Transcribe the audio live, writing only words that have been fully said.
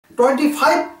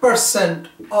25%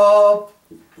 of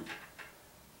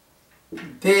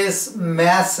these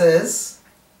masses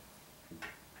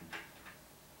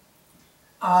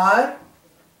are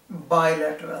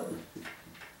bilateral.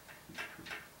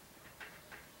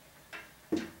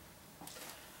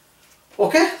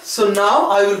 Okay, so now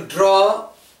I will draw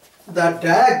the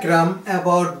diagram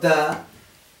about the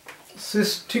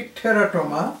cystic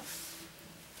teratoma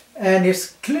and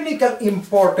its clinical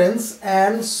importance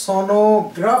and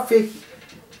sonographic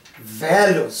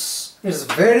values. It's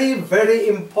very, very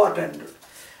important.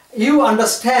 You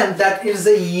understand that it is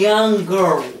a young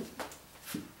girl.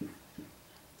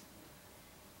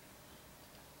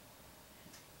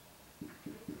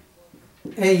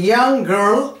 A young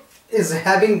girl is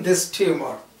having this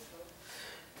tumor.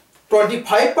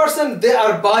 25% they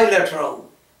are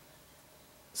bilateral,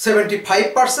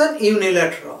 75%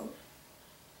 unilateral.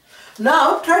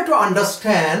 Now try to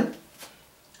understand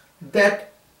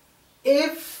that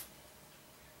if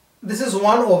this is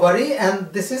one ovary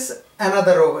and this is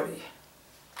another ovary.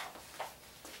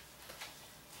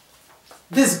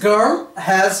 This girl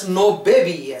has no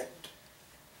baby yet,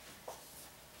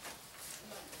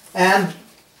 and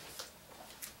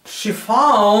she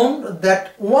found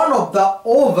that one of the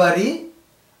ovary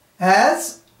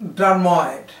has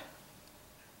dermoid.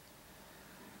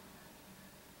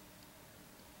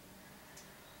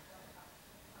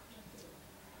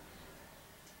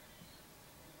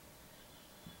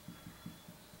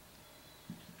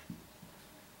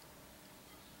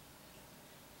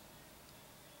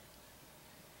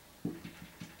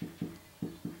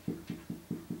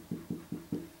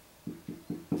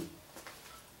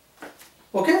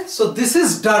 Okay, so this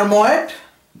is dermoid.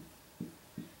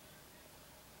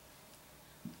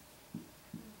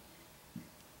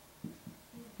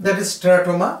 That is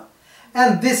teratoma,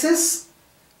 and this is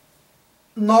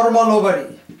normal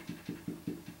ovary.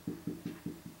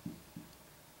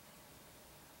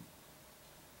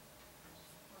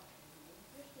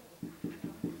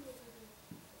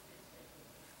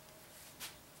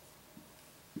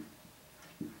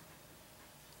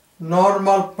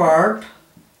 Normal part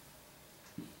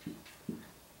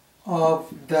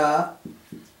of the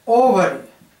ovary.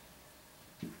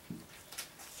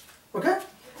 Okay,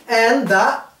 and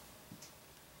the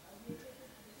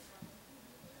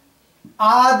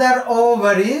other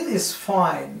ovary is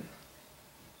fine.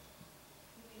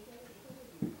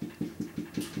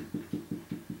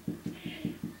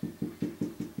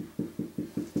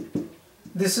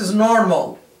 This is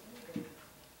normal.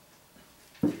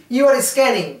 You are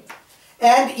scanning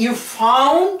and you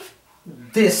found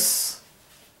this.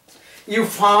 You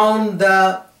found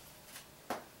the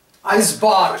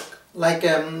iceberg, like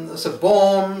it's a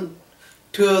bone,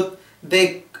 tooth.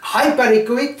 They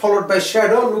hyperechoic followed by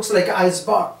shadow, looks like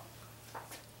iceberg.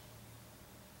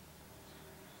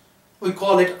 We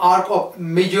call it arc of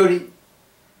Majori.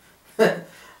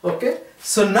 Okay,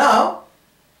 so now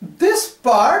this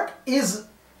part is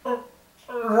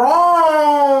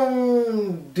wrong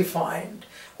defined.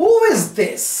 Who is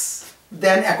this?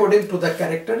 Then according to the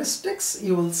characteristics,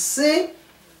 you will see,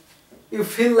 you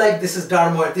feel like this is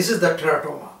dermoid, this is the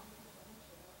teratoma.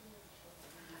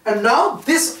 And now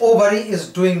this ovary is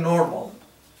doing normal.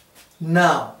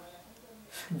 Now,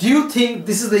 do you think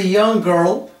this is a young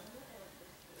girl?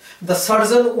 The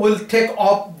surgeon will take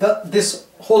off this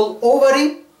whole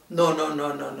ovary? No.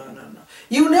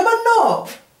 You never know.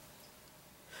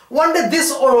 One day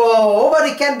this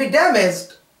ovary can be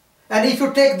damaged, and if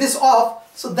you take this off,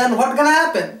 so then what gonna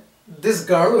happen? This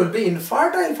girl will be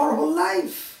infertile for her whole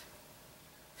life.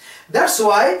 That's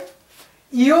why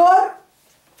your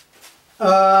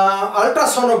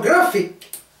ultrasonographic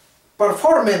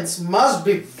performance must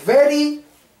be very,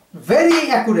 very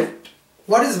accurate.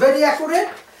 What is very accurate?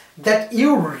 That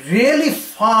you really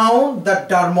found the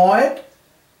dermoid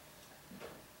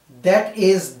that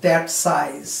is that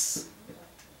size.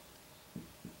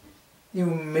 You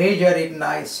measure it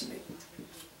nicely.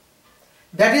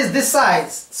 That is this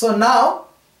size. So now,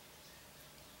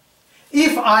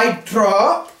 if I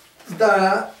draw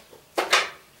the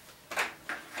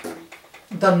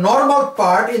normal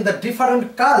part in the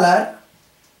different color,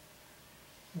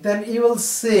 then you will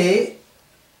see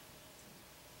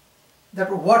that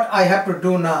what I have to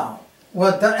do now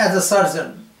as a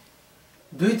surgeon.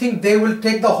 Do you think they will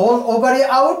take the whole ovary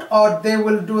out, or they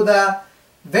will do the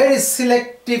very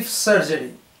selective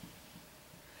surgery?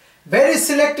 Very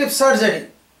selective surgery.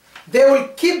 They will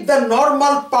keep the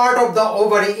normal part of the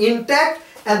ovary intact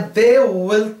and they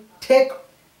will take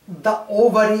the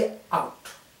ovary out.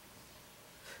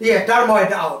 Yeah,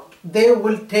 dermoid out. They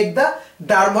will take the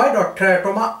dermoid or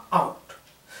teratoma out.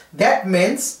 That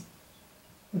means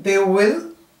they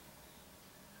will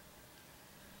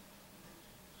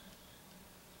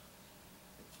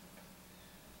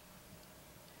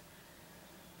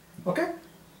okay.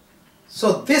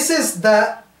 So this is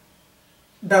the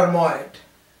dermoid.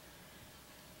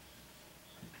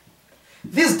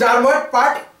 This dermoid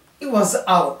part was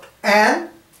out, and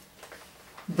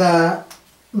the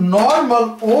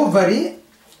normal ovary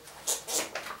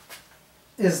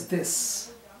is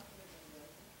this.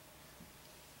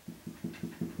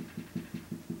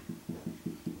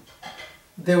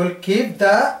 They will keep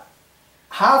the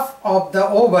half of the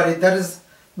ovary, that is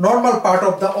normal part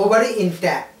of the ovary,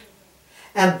 intact,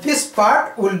 and this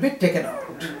part will be taken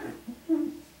out.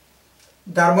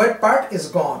 Dermoid part is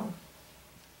gone.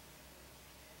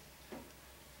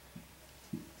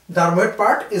 Dermoid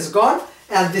part is gone,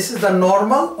 and this is the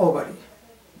normal ovary.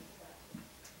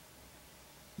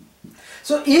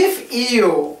 So if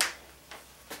you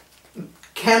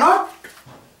cannot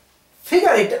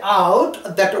figure it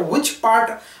out that which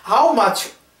part, how much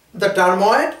the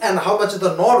dermoid and how much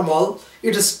the normal,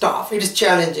 it is tough, it is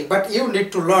challenging, but you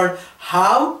need to learn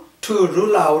how to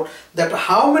rule out that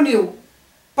how many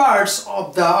parts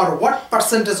of the, or what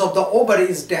percentage of the ovary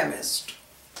is damaged.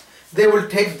 They will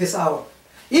take this out.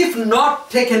 If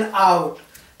not taken out,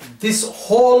 this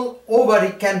whole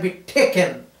ovary can be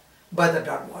taken by the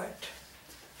dermoid.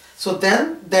 So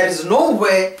then there is no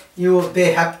way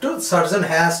surgeon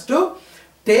has to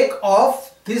take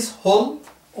off this whole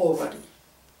ovary.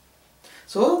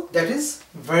 So that is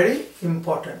very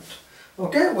important.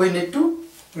 Okay, we need to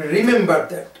remember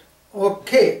that.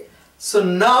 Okay, so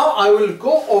now I will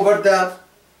go over the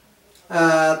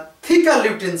theca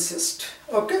lutein cyst.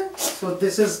 Okay, so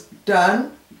this is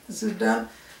done. This is done.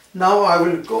 Now I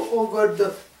will go over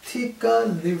the theca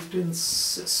lutein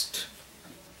cyst.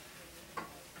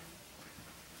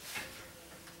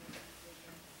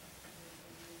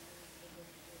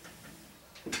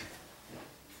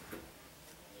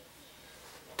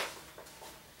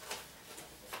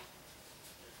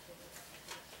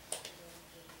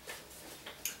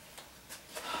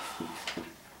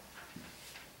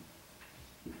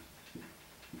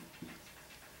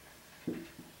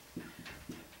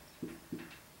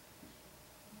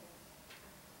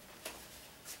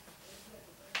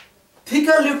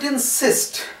 Theca lutein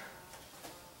cyst.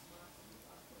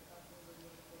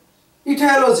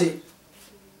 Etiology.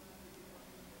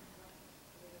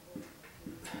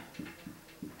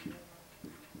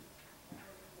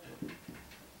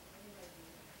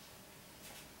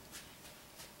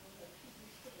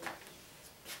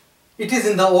 It is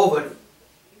in the ovary.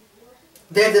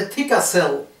 There is a theca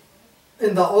cell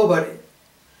in the ovary.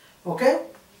 Okay?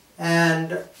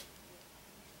 And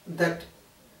that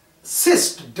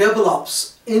cyst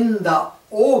develops in the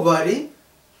ovary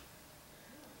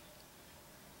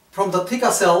from the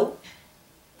theca cell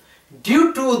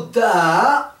due to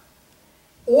the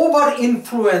over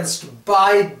influenced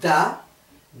by the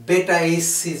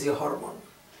beta-HCG hormone.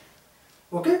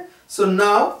 Okay, so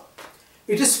now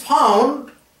it is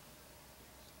found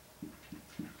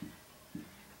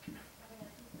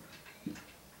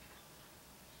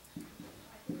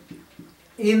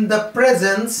in the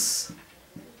presence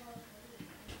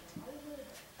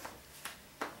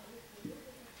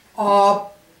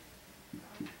of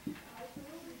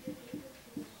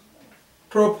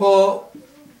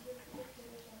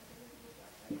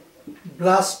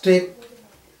trophoblastic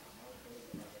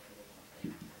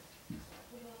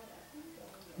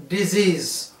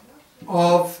disease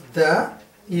of the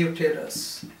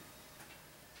uterus.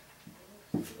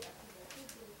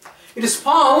 It is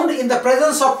found in the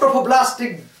presence of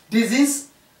trophoblastic disease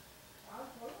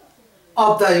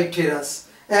of the uterus,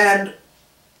 and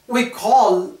we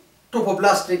call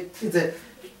trophoblastic is a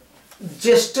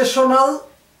gestational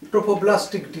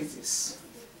trophoblastic disease.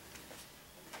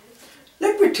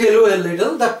 Let me tell you a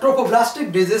little. The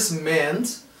trophoblastic disease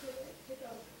means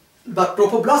the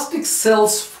trophoblastic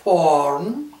cells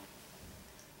form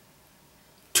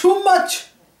too much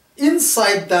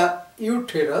inside the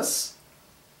uterus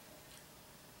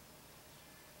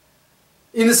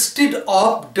instead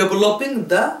of developing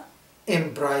the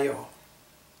embryo.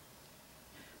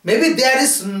 Maybe there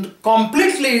is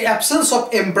completely absence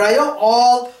of embryo,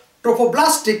 or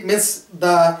trophoblastic means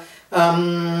the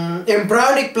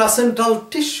embryonic placental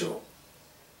tissue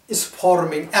is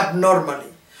forming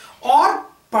abnormally or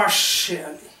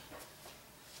partially.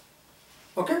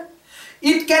 Okay?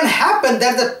 It can happen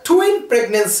that the twin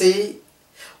pregnancy,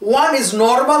 one is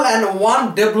normal and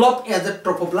one developed as a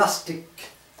trophoblastic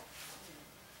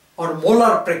or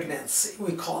molar pregnancy,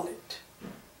 we call it.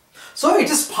 So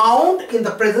it is found in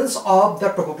the presence of the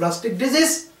trophoblastic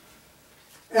disease,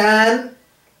 and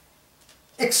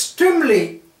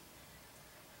extremely,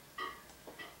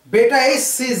 beta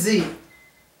HCG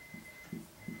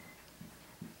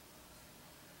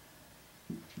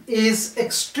is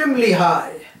extremely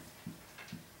high.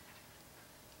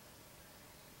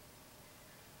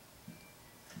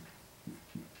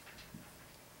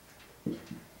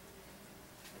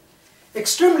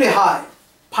 Extremely high,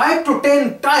 5 to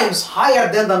 10 times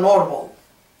higher than the normal.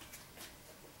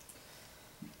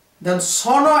 Then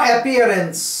sono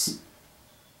appearance.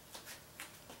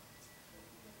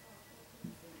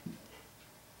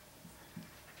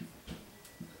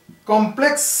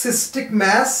 Complex cystic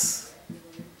mass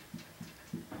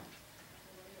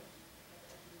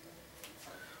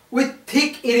with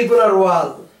thick irregular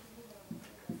wall.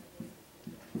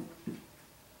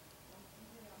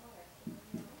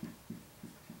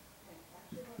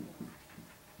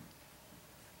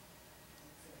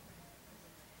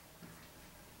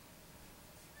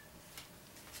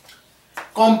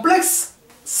 Complex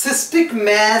cystic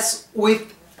mass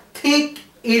with thick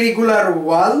irregular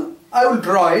wall. I will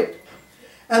draw it.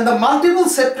 And the multiple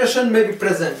septation may be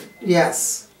present.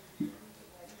 Yes.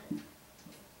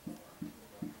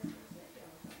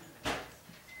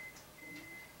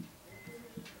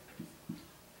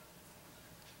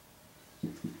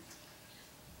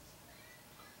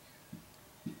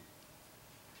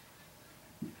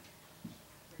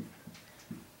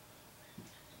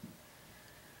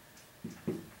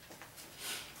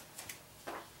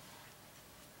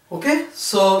 Okay,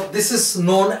 so this is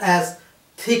known as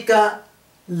thicker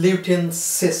lutein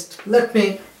cyst. Let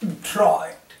me draw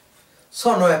it.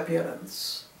 Sono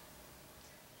appearance.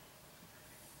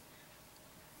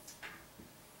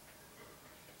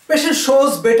 Patient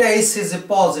shows beta HCG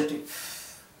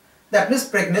positive. That means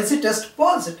pregnancy test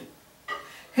positive.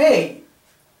 Hey,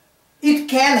 it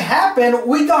can happen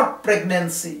without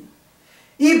pregnancy.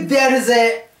 If there is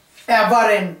a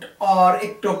aberrant or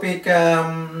ectopic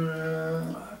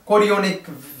chorionic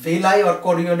villi or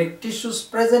chorionic tissues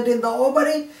present in the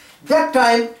ovary, that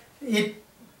time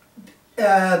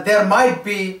there might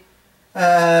be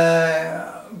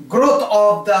growth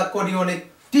of the chorionic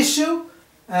tissue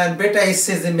and beta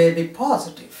HCG may be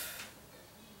positive.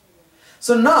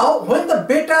 So now when the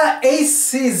beta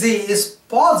HCG is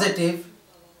positive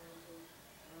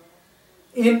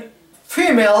in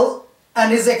female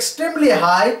and is extremely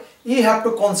high, you have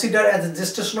to consider as a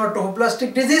gestational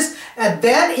trophoblastic disease, and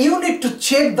then you need to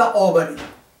check the ovary.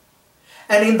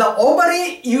 And in the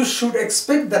ovary, you should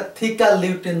expect the thicker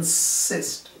lutein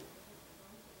cyst.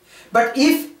 But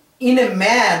if in a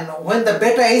man, when the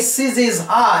beta HCG is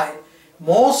high,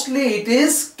 mostly it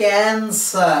is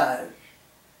cancer,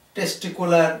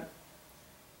 testicular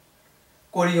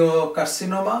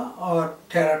choriocarcinoma or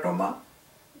teratoma.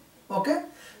 Okay?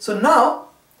 So now,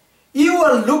 you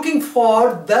are looking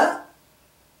for the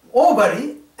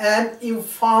ovary and you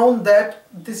found that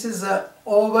this is an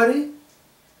ovary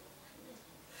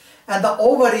and the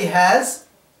ovary has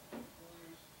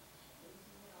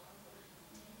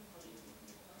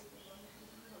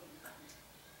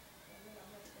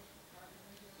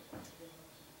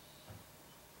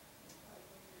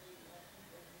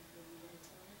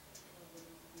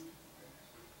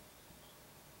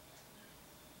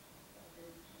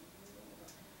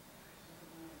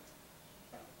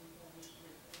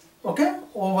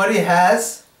ovary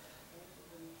has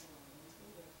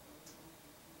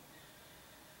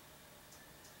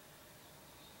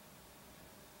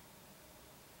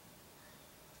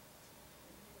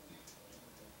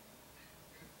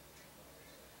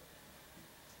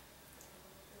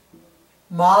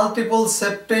multiple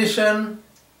septation,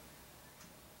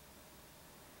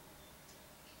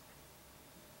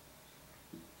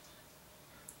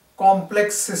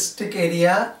 complex cystic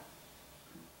area,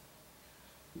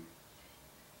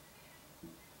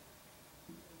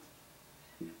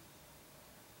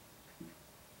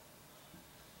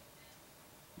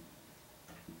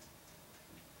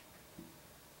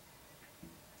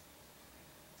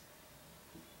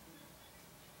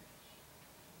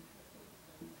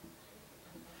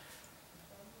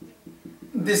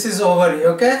 this is ovary,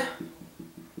 okay?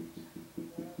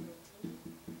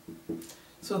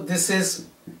 So this is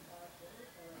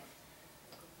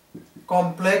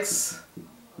complex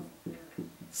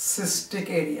cystic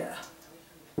area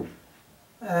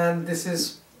and this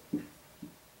is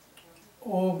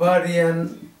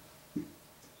ovarian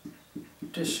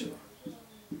tissue.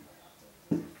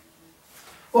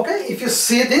 Okay, if you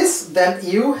see this, then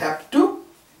you have to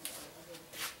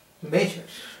measure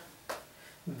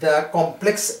the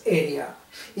complex area.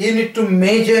 You need to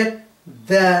measure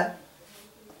the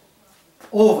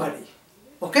ovary,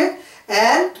 okay,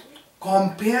 and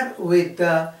compare with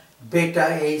the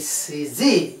beta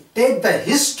HCG. Take the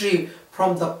history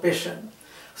from the patient.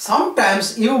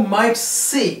 Sometimes you might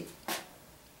see,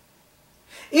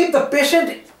 if the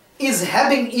patient is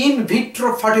having in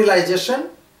vitro fertilization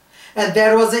and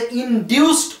there was an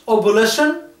induced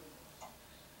ovulation,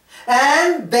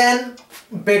 and then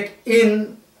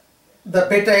in the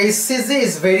beta HCG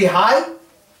is very high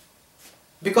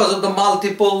because of the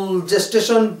multiple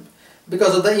gestation,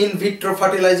 because of the in vitro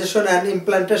fertilization and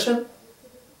implantation.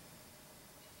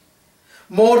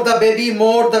 More the baby,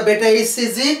 more the beta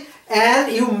HCG,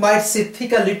 and you might see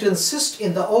thicker lutein cyst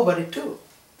in the ovary too.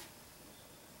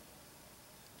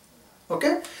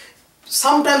 Okay?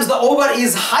 Sometimes the ovary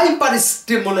is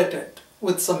hyperstimulated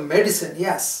with some medicine,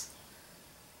 yes.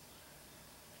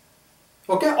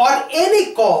 Okay? Or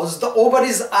any cause, the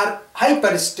ovaries are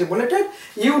hyperstimulated,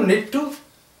 you need to,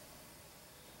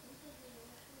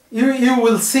 you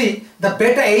will see the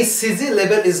beta HCG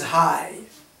level is high.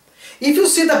 If you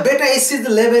see the beta HCG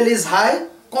level is high,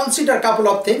 consider a couple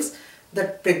of things.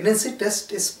 That pregnancy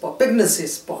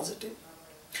is positive.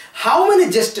 How many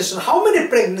gestation, how many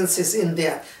pregnancies in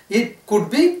there? It could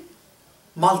be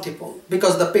multiple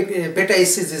because the beta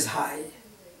HCG is high.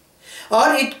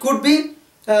 Or it could be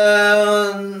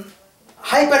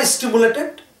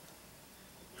hyperstimulated.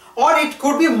 Or it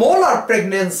could be molar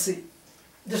pregnancy,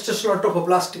 gestational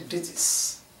trophoblastic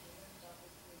disease.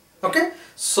 Okay?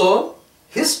 So,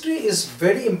 history is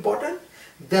very important.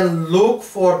 Then look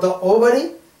for the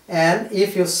ovary, and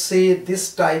if you see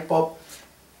this type of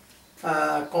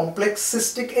complex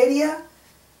cystic area,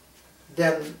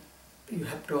 then you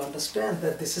have to understand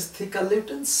that this is thicker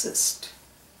lutein cyst.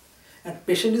 And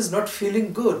patient is not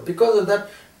feeling good because of that.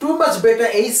 Too much beta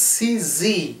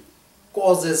HCG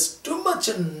causes too much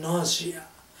nausea,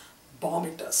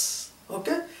 vomitus.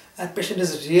 Okay? And patient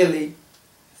is really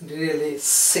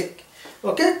sick.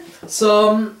 Okay,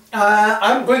 so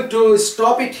I'm going to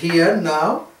stop it here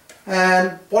now.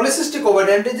 And polycystic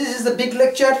ovarian disease is a big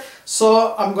lecture,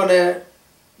 so I'm going to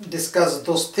discuss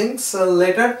those things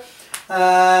later,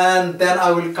 and then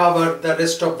I will cover the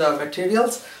rest of the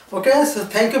materials. Okay, so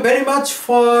thank you very much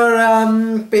for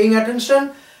paying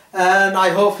attention, and I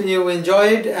hope you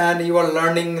enjoyed and you are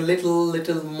learning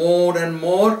little more and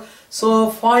more.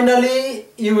 So finally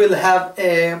you will have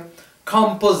a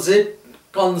composite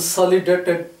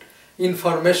consolidated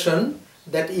information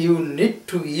that you need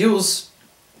to use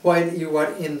while you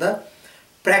are in the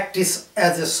practice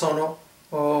as a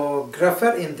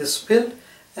sonographer in this field,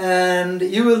 and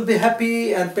you will be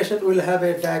happy and patient will have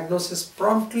a diagnosis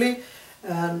promptly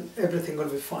and everything will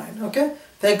be fine. Okay,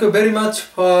 thank you very much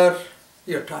for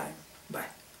your time.